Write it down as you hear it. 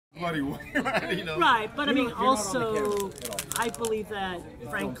muddy way, right? You know? Right, but I mean, also, I believe that,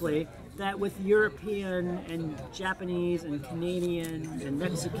 frankly, that with European and Japanese and Canadian and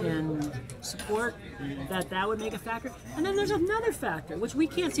Mexican support, that would make a factor. And then there's another factor, which we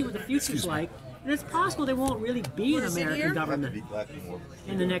can't see what the future's like, and it's possible there won't really be an American government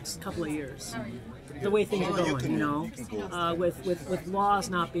in the next couple of years. The way things are going, you know, with laws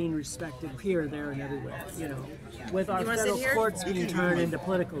not being respected here, there, and everywhere, you know, with our federal courts being turned into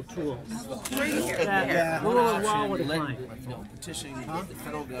political tools. That rule of law will decline. Petitioning the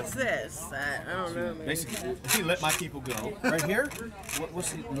federal government. What's this? I don't know. Man. Basically, he let my people go. Right here?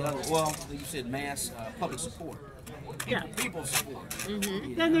 What's the well, you said mass public support. Yeah. People support.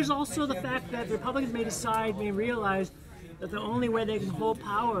 Then there's also the fact that the Republicans may realize that the only way they can hold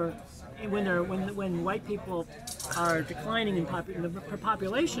power when white people are declining in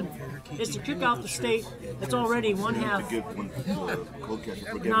population is to kick out the state that's already one half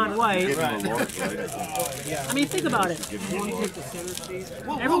non-white. I mean, think about it.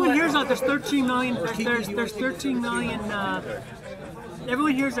 Everyone hears that there's 13 million. There's 13 million.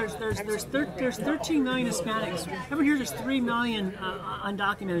 Everyone hears there's 13 million Hispanics. Everyone hears there's 3 million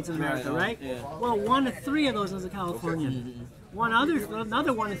undocumented in America, right? Well, 1 to 3 of those is a Californian.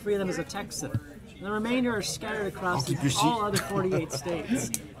 Another 1 to 3 of them is a Texan. The remainder are scattered across all other 48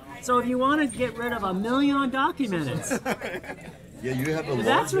 states. So if you want to get rid of 1 million undocumented, if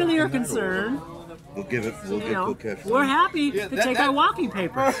that's really your concern, we'll get co-caption. We're happy to take our walking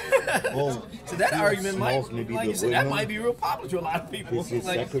papers. So that argument might be real popular to a lot of people.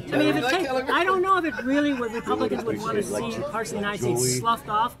 I don't know if it really would. Republicans would want to see parts of the United States sloughed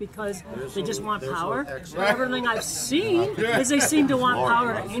off because they just want power. Everything I've seen is they seem to want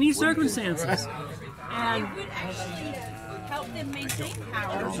power under any circumstances. And it would actually help them maintain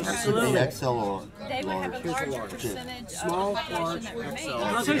power. Absolutely. They would have a larger percentage of the population that remains.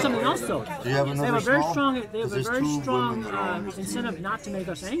 I'll tell you something else, though. Do you have They have a very strong incentive incentive not to make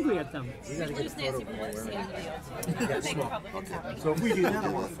us angry at them. Lose Nancy Pelosi and the deal too. Make Republicans happy. So if we do that,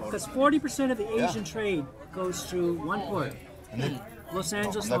 Because 40% of the Asian trade goes through one port. Los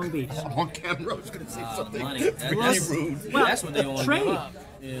Angeles, Long Beach. I'm on camera. I was going to say something. Well, That's what they want to trade. give up.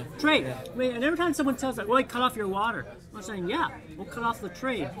 Yeah. Trade. I mean, and every time someone says that, well, they cut off your water. I'm saying, yeah, we'll cut off the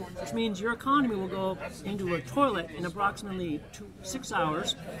trade, which means your economy will go into a toilet in approximately 6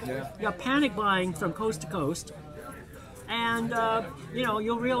 hours. You got panic buying from coast to coast, and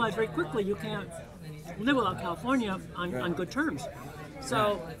you'll realize very quickly you can't live without California on good terms.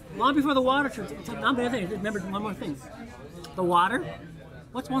 So long before the water turns, remember one more thing: the water.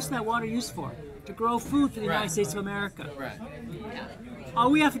 What's most of that water used for? To grow food for the United States of America. Right. All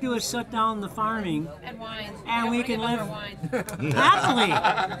we have to do is shut down the farming, And wine. and we can live Wine. happily.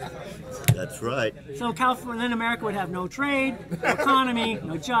 That's right. So California, then America would have no trade, no economy,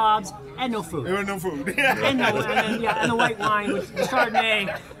 no jobs, and no food. there was no food. And the white wine, the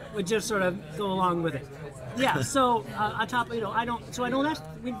Chardonnay, would just sort of go along with it. Yeah. So on top of I know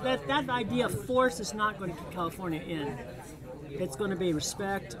that idea of force is not going to keep California in. It's going to be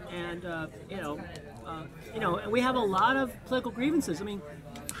respect, and we have a lot of political grievances. I mean,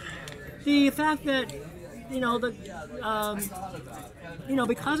 the fact that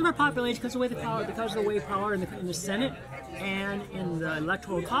because of our population, because of the way the power, because of the way power in the Senate and in the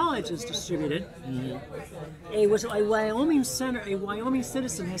Electoral College is distributed, a Wyoming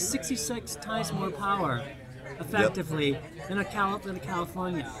citizen has 66 times more power, effectively, than a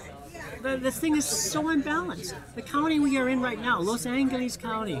California. This thing is so unbalanced. The county we are in right now, Los Angeles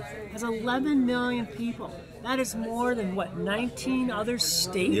County, has 11 million people. That is more than, 19 other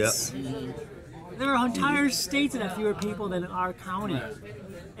states? Yep. There are entire states that have fewer people than our county.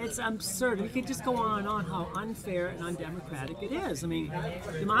 It's absurd. We could just go on and on how unfair and undemocratic it is. I mean,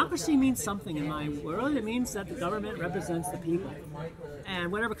 democracy means something in my world. It means that the government represents the people.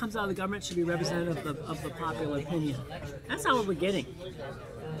 And whatever comes out of the government should be representative of the popular opinion. That's not what we're getting.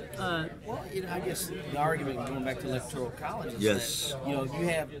 Well, I guess the argument going back to electoral college is that, you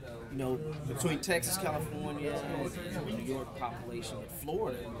have, between Texas, California, and New York population, and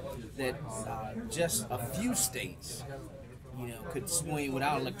Florida, that just a few states, could swing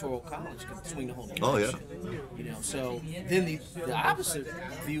without electoral college, could swing the whole election. Oh yeah. So then the opposite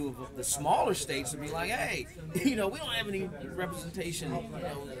view of the smaller states would be like, hey, we don't have any representation,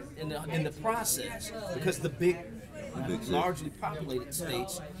 in the process, because the big largely populated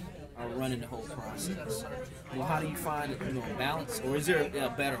states are running the whole process. Well, how do you find a balance, or is there a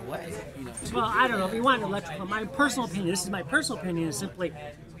better way? Well, I don't know. If you want an electoral, my personal opinion, is simply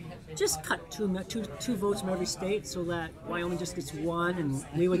just cut two votes from every state so that Wyoming just gets 1 and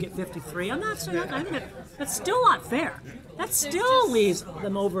we would get 53. I'm not saying that. That's still not fair. That still leaves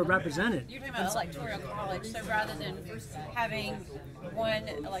them overrepresented. You're talking about electoral college, so rather than having one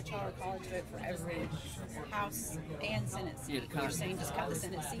electoral college vote for every House and Senate seat, you're saying just cut the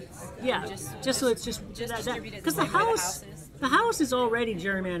Senate seats. Yeah, just so it's just distribute it because the the House is already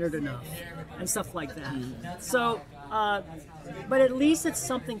gerrymandered enough and stuff like that. So, but at least it's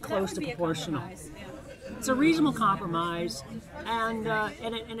something close to proportional. It's a reasonable compromise, and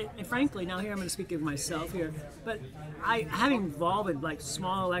frankly, now here I'm going to speak of myself here, but having involved in like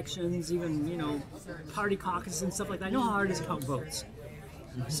small elections, even party caucuses and stuff like that, I know how hard it is to count votes.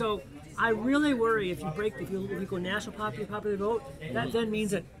 So I really worry if you go national popular vote, that then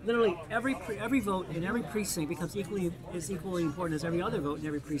means that literally every vote in every precinct becomes equally important as every other vote in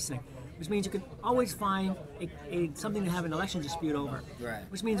every precinct. Which means you can always find something to have an election dispute over. Right.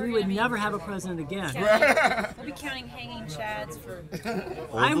 Which means we would never have a president again. We'll be counting hanging chads for.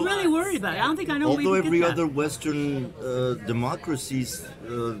 I'm really worried about it. I don't think I know. Although we every get other Western democracies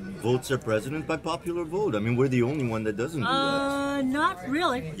votes their president by popular vote. I mean, we're the only one that doesn't do that. Not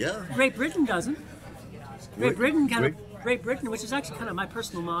really. Yeah. Great Britain doesn't. Great Britain, which is actually kind of my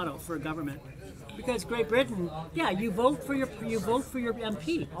personal motto for a government. Because Great Britain, you vote for your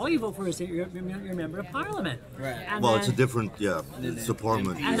MP. All you vote for is your member of parliament. Right. And Well, then, it's a different, it's a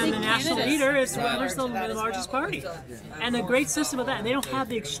parliament. And then the national Candidates. leader is the largest party. And the great system of that, and they don't have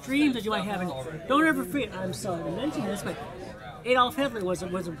the extremes that you might have. And don't ever forget, I'm sorry to mention this, but Adolf Hitler was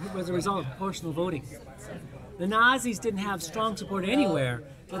a result of proportional voting. The Nazis didn't have strong support anywhere,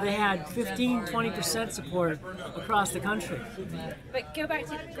 but they had 15-20% support across the country. But go back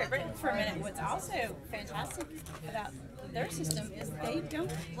to Great Britain for a minute. What's also fantastic about their system is they don't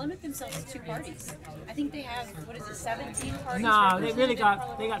limit themselves to two parties. I think they have 17 parties. No, they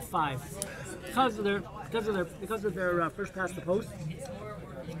got 5 because of their first past the post.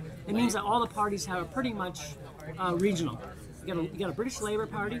 It means that all the parties are pretty much regional. You got a British Labour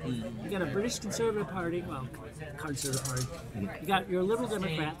Party, you got a British Conservative Party, Conservative Party. You got your Liberal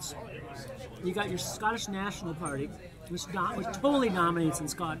Democrats, you got your Scottish National Party, which totally dominates in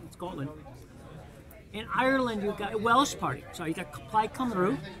Scotland. In Ireland, you've got a Welsh Party. So you got Plaid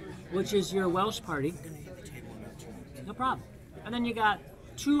Cymru, which is your Welsh Party. No problem. And then you got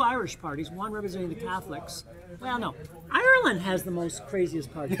 2 Irish parties, one representing the Catholics. Well, no. Ireland has the most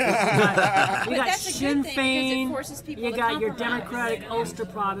craziest party. You got Sinn Féin, you got your Democratic Ulster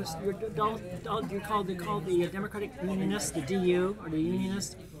Protestant, you're called the Democratic Unionists, the DU, or the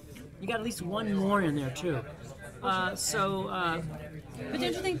Unionists. You got at least one more in there, too. But don't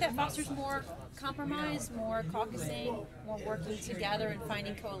you think that fosters more compromise, more caucusing, more working together and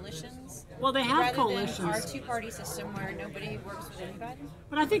finding coalitions? Well, they have rather coalitions. Than our two-party system where nobody works with anybody?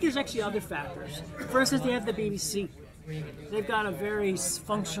 But I think there's actually other factors. For instance, they have the BBC. They've got a very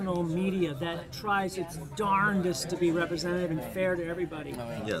functional media that tries its darndest to be representative and fair to everybody.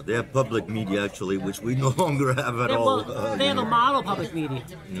 Yeah, they have public media actually, which we no longer have at all. They have a model public media.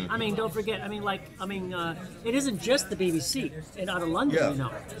 I mean, don't forget. It isn't just the BBC out of London.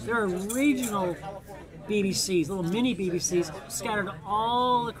 Yeah. There are regional BBCs, little mini BBCs scattered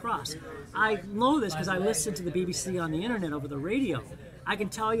all across. I know this because I listen to the BBC on the internet over the radio. I can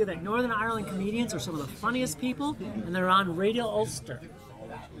tell you that Northern Ireland comedians are some of the funniest people, and they're on Radio Ulster.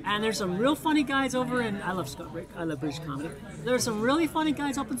 And there's some real funny guys over in, I love British comedy. There's some really funny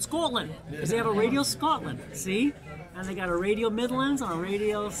guys up in Scotland, because they have a Radio Scotland, see? And they got a Radio Midlands, and a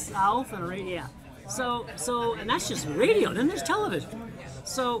Radio South, and a radio, and that's just radio, then there's television.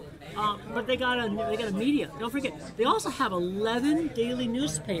 So, but they got a media. Don't forget, they also have 11 daily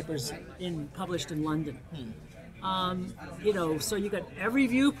newspapers published in London. So you got every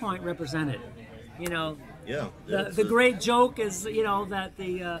viewpoint represented. Yeah. The great joke is, that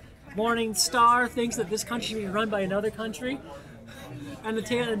the Morning Star thinks that this country should be run by another country, and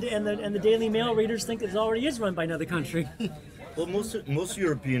the Daily Mail readers think it already is run by another country. Well, most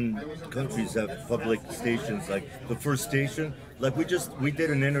European countries have public stations, like the first station. Like we did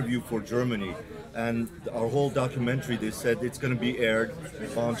an interview for Germany, and our whole documentary, they said it's going to be aired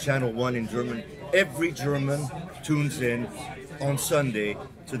on Channel 1 in Germany. Every German tunes in on Sunday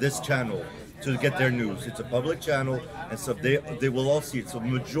to this channel to get their news. It's a public channel, and so they will all see it. So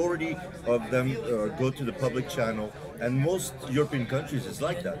majority of them go to the public channel, and most European countries is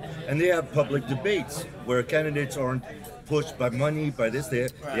like that. And they have public debates where candidates aren't pushed by money, by this. They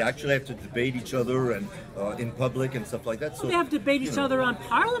actually have to debate each other and in public and stuff like that. So they have to debate each other on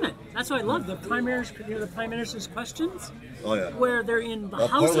Parliament. That's what I love. The Prime Minister's questions. Oh yeah. Where they're in the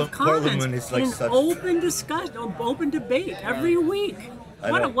House of Commons Parliament is like in such open discussion, open debate every week.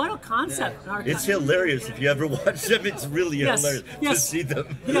 What a concept! in our It's country. hilarious if you ever watch them. It's really hilarious to see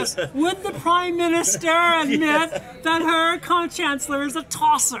them. Yes. Would the Prime Minister admit that her chancellor is a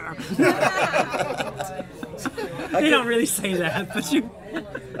tosser? They don't really say that, but you.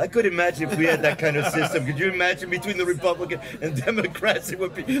 I could imagine if we had that kind of system. Could you imagine between the Republicans and Democrats, it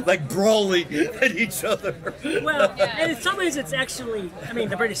would be like brawling at each other? Well, and in some ways, it's actually. I mean,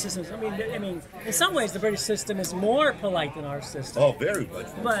 the British system. I mean, in some ways, the British system is more polite than our system. Oh, very much.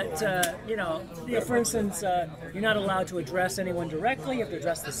 But for instance, you're not allowed to address anyone directly. You have to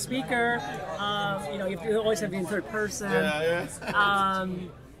address the speaker. You always have to be in third person. Yeah.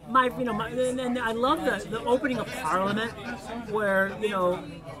 And I love the opening of Parliament, where the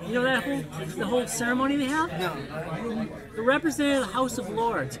whole ceremony they have. No. The representative of the House of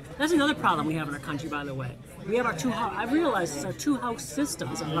Lords. That's another problem we have in our country, by the way. We have our two. I realize it's our two-house system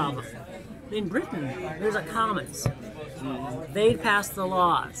is a problem. In Britain, there's a Commons. They pass the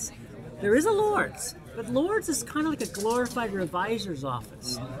laws. There is a Lords, but Lords is kind of like a glorified revisor's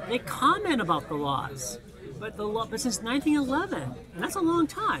office. They comment about the laws. But since 1911, and that's a long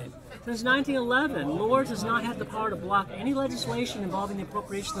time, since 1911, Lords has not had the power to block any legislation involving the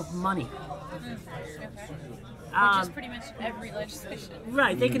appropriation of money. Which is pretty much every legislation.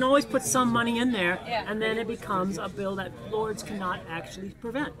 Right, they can always put some money in there, and then it becomes a bill that Lords cannot actually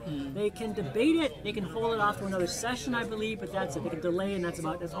prevent. They can debate it, they can hold it off to another session, I believe, but that's it. They can delay, and that's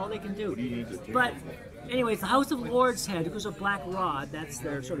all they can do. But anyways, the House of Lords head, who's a black rod, that's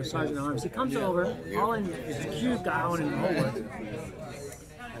their sort of sergeant at arms. He comes over, all in his cute gown and whole work.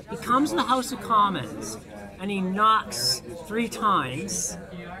 He comes to the House of Commons, and he knocks 3 times.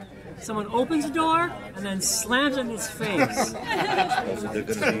 Someone opens the door and then slams it in his face. They're going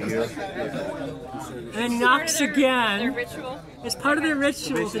to be here. And then knocks again. Their ritual. It's part of their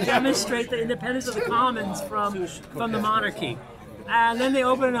ritual to demonstrate the independence of the Commons from the monarchy. And then they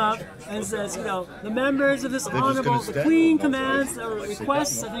open it up and it says, the members of this honorable, the Queen commands or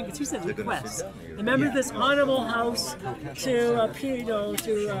requests, I think she said requests, the members of this honorable house to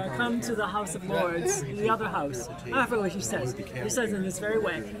come to the House of Lords, the other house. I forget what she says. She says in this very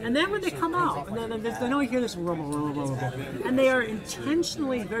way. And then when they come out, and then they know you hear this rumble, rumble, rumble, and they are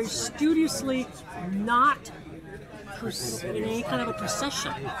intentionally, very studiously not in any kind of a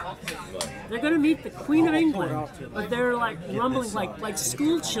procession. They're going to meet the Queen of England, but they're like rumbling like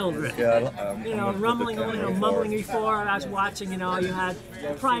school children. Rumbling, mumbling before. I was watching, you had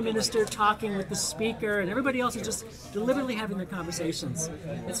the Prime Minister talking with the Speaker, and everybody else is just deliberately having their conversations.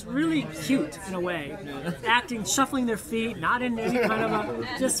 It's really cute in a way. Acting, shuffling their feet, not in any kind of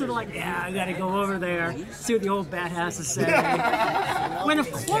a, just sort of like, I got to go over there, see what the old bat has to say. When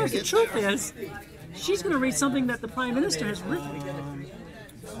of course the truth is, she's going to read something that the Prime Minister has written.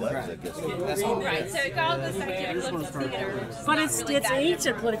 Right, so it all goes back to the political theater. But it's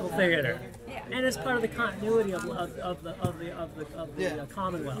ancient political theater, and it's part of the continuity of the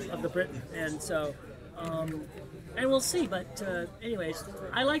Commonwealth of the Britain, and so and we'll see. But anyways,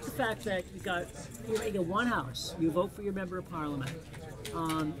 I like the fact that you get one house, you vote for your member of Parliament.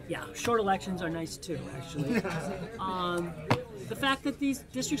 Short elections are nice too, actually. The fact that these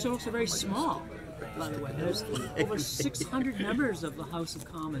districts are very small. By the way, there's over 600 members of the House of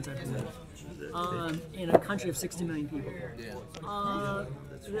Commons, I believe, in a country of 60 million people.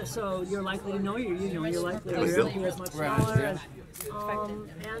 So you're likely to know you're likely to your MP is much smaller.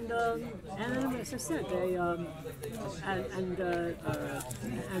 And as I said, they your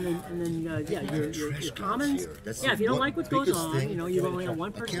Commons. If you don't like what goes on, you only have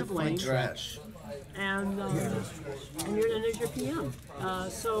one person to blame. And there's your PM.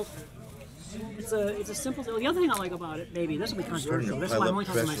 So. It's a simple deal. The other thing I like about it, maybe, this will be controversial, this is why I'm only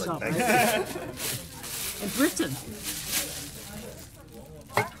talking to myself, right? In Britain,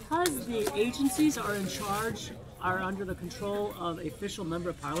 because the agencies are under the control of an official member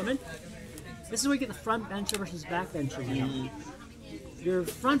of Parliament, this is where you get the front bencher versus back bencher. Your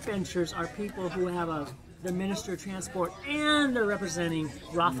front benchers are people who have the Minister of Transport and they're representing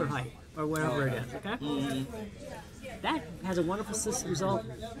Rotherhithe or wherever it is, okay? That has a wonderful result.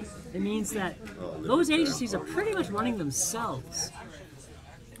 It means that those agencies are pretty much running themselves.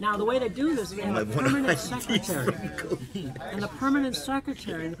 Now, the way they do this is they have a permanent secretary. And the permanent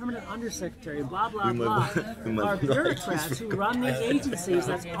secretary and the permanent undersecretary, blah, blah, blah, are bureaucrats who run these agencies.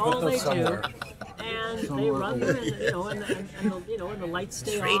 That's all they do. And they run them, and the lights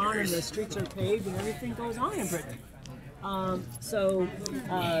stay on, and the streets are paved, and everything goes on in Britain.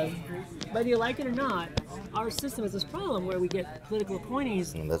 Whether you like it or not, our system is this problem where we get political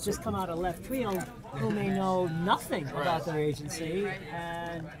appointees just come out of left field who may know nothing about their agency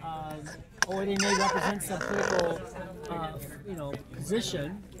and or they may represent some political,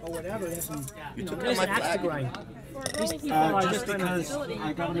 position or whatever. There's an axe to grind. These people are Just kind of. because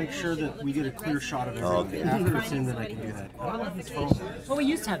I got to make sure that we get a clear shot of everything. After it's in, then I can do that. I don't know if it's phone. Well, we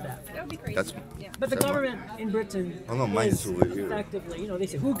used to have that. That would be crazy. That's But the government in Britain Oh, no, mine is over here. effectively, they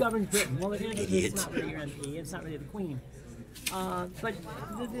say, who governs Britain? Well, at the end of the day, it's not really your MP, it's not really the Queen. But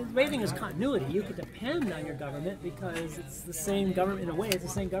the great thing is continuity. You can depend on your government because it's the same government, in a way, it's the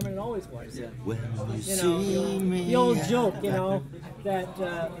same government it always was. Yeah. The old joke,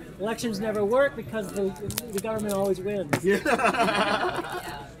 that elections never work because the government always wins. Well,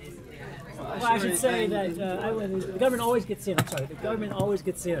 I should say that the government always gets in. I'm sorry, the government always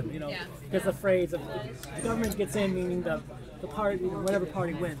gets in. Because the phrase of the government gets in, meaning the party, whatever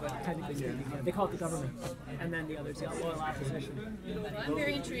party wins, but technically they call it the government, and then the others, the loyal opposition. I'm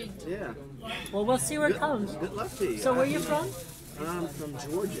very intrigued. Yeah. Well, we'll see where it comes. Good luck to you. So, where are you from? I'm from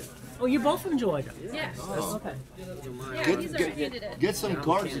Georgia. Oh, you're both from Georgia. Yeah. Oh, okay. Yeah, he's our candidate. Get some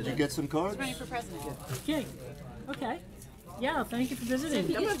cards. Did you get some cards? Running for president. Okay. Okay. Yeah. Thank you for visiting.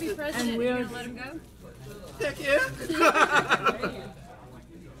 He gets to be president. And You're we're. gonna let him go? Heck yeah.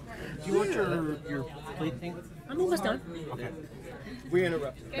 Do you want your plate thing? I'm almost done. Okay. We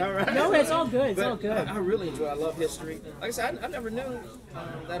interrupted. All right. No, it's all good. It's But all good. I really enjoy. I love history. Like I said, I never knew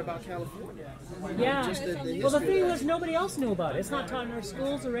that about California. Yeah. Just the Well, the history thing of was, nobody else knew about it. It's not taught in our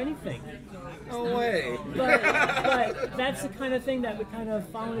schools or anything. No way. But that's the kind of thing that we kind of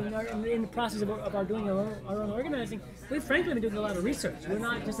found in the process of our doing our own organizing. We've frankly been doing a lot of research. We're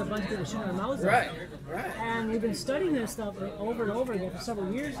not just a bunch of people shooting our mouths Right. off. Right. And we've been studying this stuff over and over again for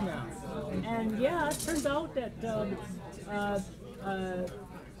several years now. And yeah, it turns out that,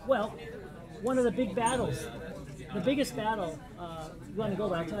 one of the big battles, the biggest battle, you want to go,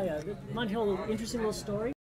 but I'll tell you, want to tell an interesting little story?